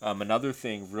 Another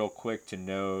thing real quick to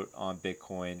note on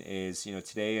Bitcoin is,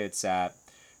 today it's at,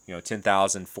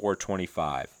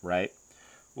 10,425, right?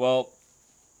 Well,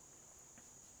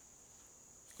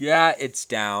 yeah, it's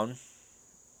down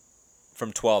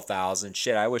from 12,000.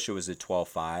 Shit, I wish it was at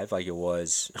 12.5 like it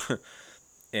was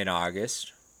in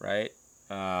August, right?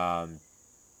 My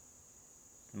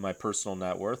personal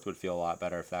net worth would feel a lot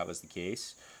better if that was the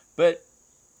case. But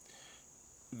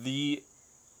the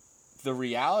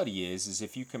reality is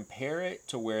if you compare it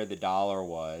to where the dollar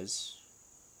was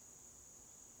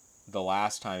the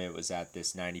last time it was at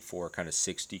this 94 kind of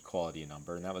 60 quality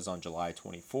number, and that was on July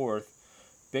 24th,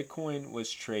 Bitcoin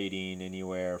was trading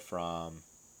anywhere from,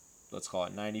 let's call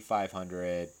it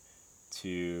 9,500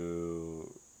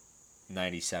 to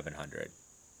 9,700.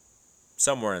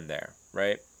 Somewhere in there,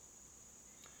 right?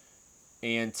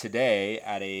 And today,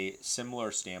 at a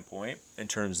similar standpoint, in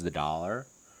terms of the dollar,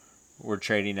 we're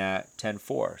trading at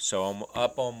 10.4. So I'm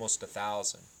up almost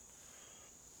 1,000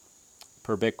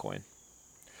 per Bitcoin.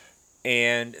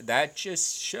 And that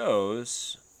just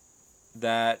shows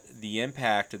that the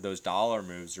impact of those dollar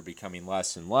moves are becoming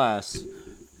less and less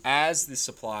as the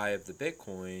supply of the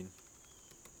Bitcoin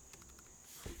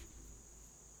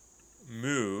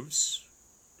moves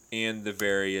and the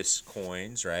various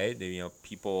coins, right?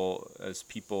 As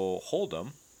people hold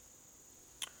them,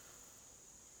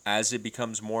 as it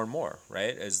becomes more and more,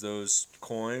 right? As those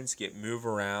coins get moved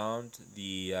around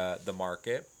the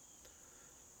market,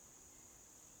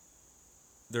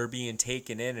 they're being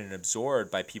taken in and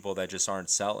absorbed by people that just aren't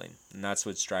selling, and that's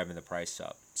what's driving the price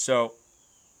up. So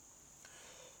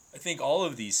I think all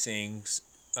of these things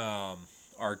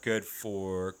are good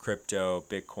for crypto,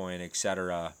 Bitcoin,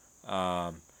 etc.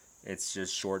 It's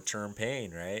just short-term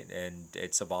pain, right? And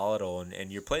it's a volatile,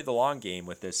 and you play the long game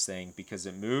with this thing because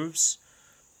it moves.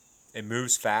 It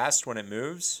moves fast when it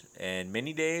moves, and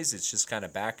many days it's just kind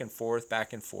of back and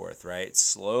forth, right?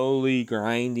 Slowly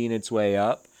grinding its way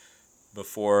up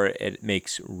before it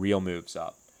makes real moves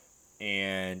up.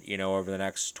 And, over the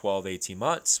next 12, 18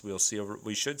 months,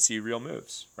 we should see real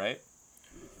moves, right?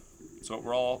 That's what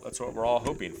we're all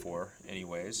hoping for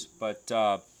anyways. But,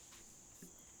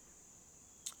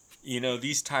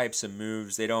 these types of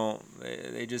moves, they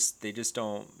just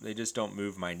don't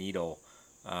move my needle.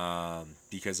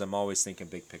 Because I'm always thinking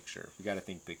big picture. We got to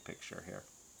think big picture here.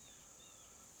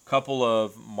 Couple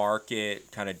of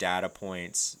market kind of data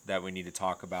points that we need to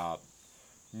talk about.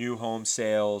 New home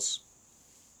sales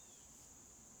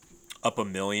up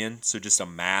 1 million, so just a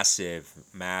massive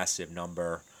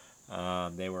number.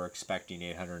 They were expecting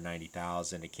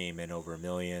 890,000. It came in over 1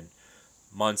 million.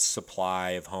 Month's supply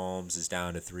of homes is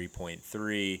down to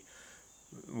 3.3.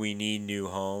 We need new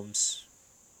homes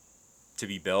to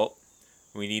be built.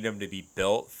 We need them to be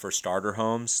built for starter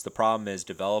homes. The problem is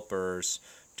developers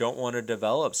don't want to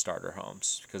develop starter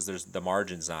homes because the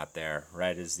margin's not there,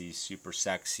 right? As these super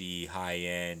sexy,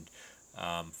 high-end,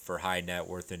 for high net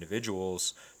worth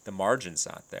individuals, the margin's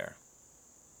not there.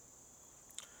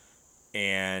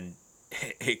 And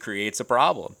it creates a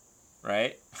problem,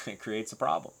 right? It creates a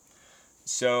problem.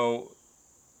 So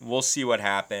we'll see what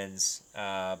happens.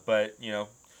 But,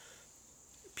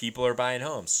 people are buying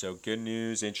homes. So good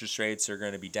news, interest rates are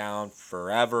going to be down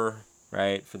forever,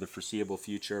 right? For the foreseeable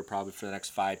future, probably for the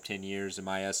next 5-10 years in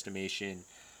my estimation.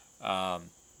 At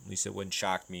least it wouldn't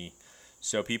shock me.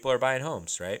 So people are buying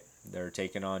homes, right? They're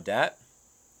taking on debt.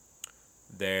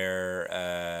 They're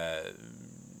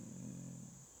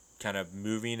kind of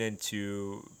moving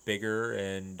into bigger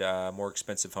and more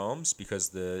expensive homes because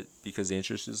the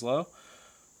interest is low.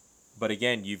 But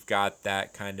again, you've got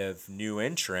that kind of new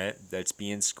entrant that's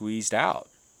being squeezed out.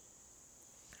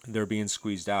 They're being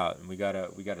squeezed out, and we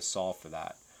gotta solve for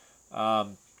that.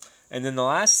 And then the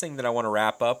last thing that I want to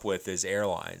wrap up with is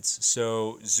airlines.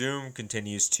 So Zoom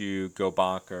continues to go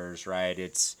bonkers, right?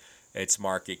 Its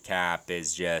market cap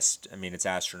is just, it's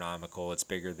astronomical. It's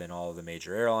bigger than all of the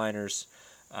major airliners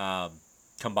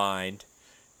combined.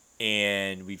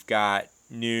 And we've got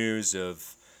news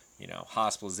of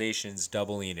hospitalizations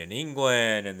doubling in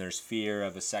England, and there's fear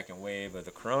of a second wave of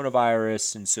the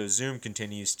coronavirus, and so Zoom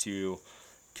continues to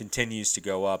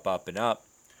go up and up,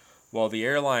 while the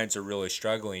airlines are really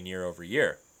struggling year over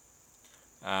year.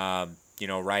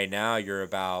 Right now you're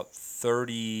about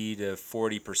 30 to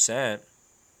 40%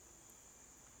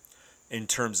 in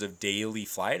terms of daily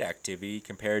flight activity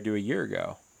compared to a year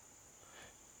ago,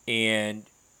 and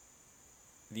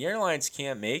the airlines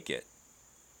can't make it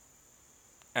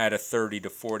at a 30 to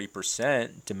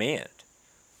 40% demand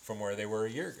from where they were a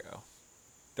year ago.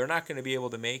 They're not going to be able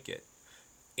to make it.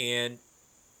 And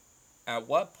at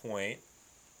what point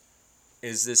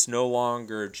is this no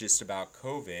longer just about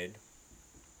COVID,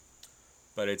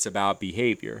 but it's about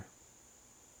behavior?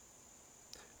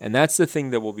 And that's the thing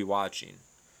that we'll be watching,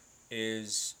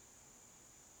 is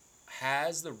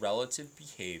has the relative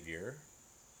behavior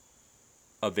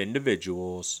of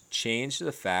individuals changed to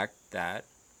the fact that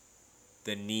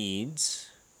the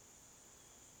needs,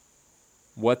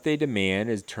 what they demand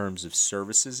in terms of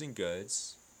services and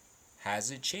goods,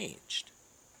 has it changed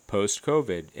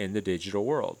post-COVID in the digital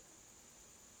world?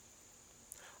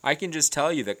 I can just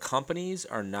tell you that companies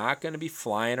are not going to be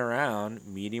flying around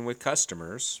meeting with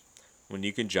customers when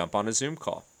you can jump on a Zoom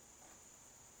call.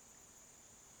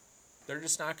 They're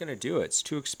just not going to do it. It's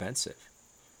too expensive,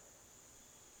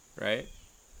 right?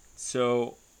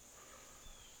 So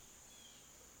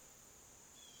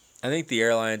I think the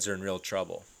airlines are in real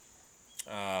trouble.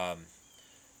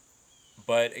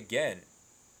 But again,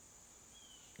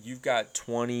 you've got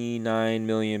 29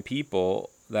 million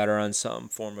people that are on some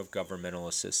form of governmental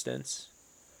assistance.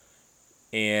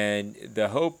 And the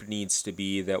hope needs to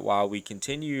be that while we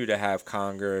continue to have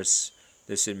Congress,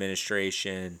 this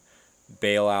administration,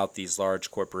 bail out these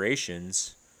large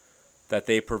corporations, that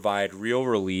they provide real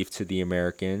relief to the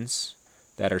Americans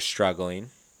that are struggling,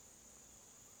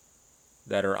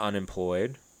 that are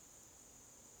unemployed,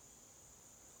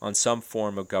 on some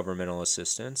form of governmental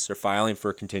assistance or filing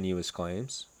for continuous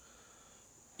claims.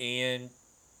 And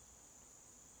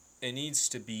it needs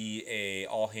to be a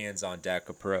all hands on deck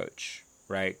approach,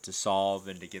 right, to solve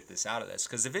and to get this out of this.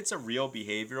 Because if it's a real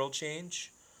behavioral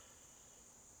change,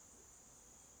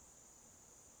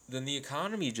 then the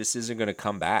economy just isn't going to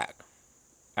come back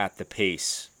at the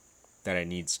pace that it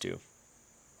needs to.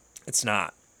 It's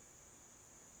not.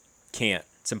 Can't.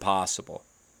 It's impossible.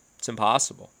 It's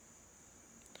impossible.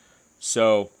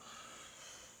 So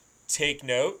take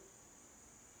note.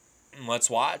 Let's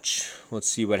watch. Let's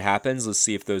see what happens. Let's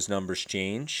see if those numbers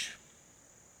change.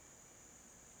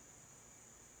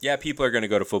 Yeah, people are going to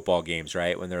go to football games,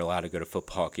 right? When they're allowed to go to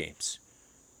football games.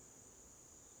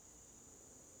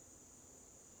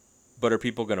 But are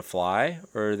people going to fly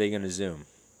or are they going to Zoom?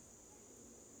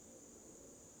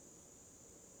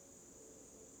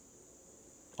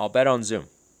 I'll bet on Zoom.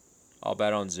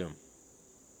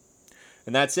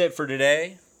 And that's it for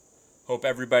today. Hope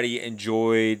everybody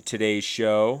enjoyed today's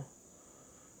show.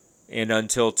 And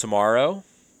until tomorrow,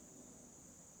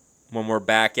 when we're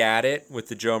back at it with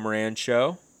the Joe Moran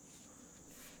Show,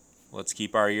 let's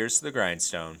keep our ears to the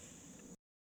grindstone.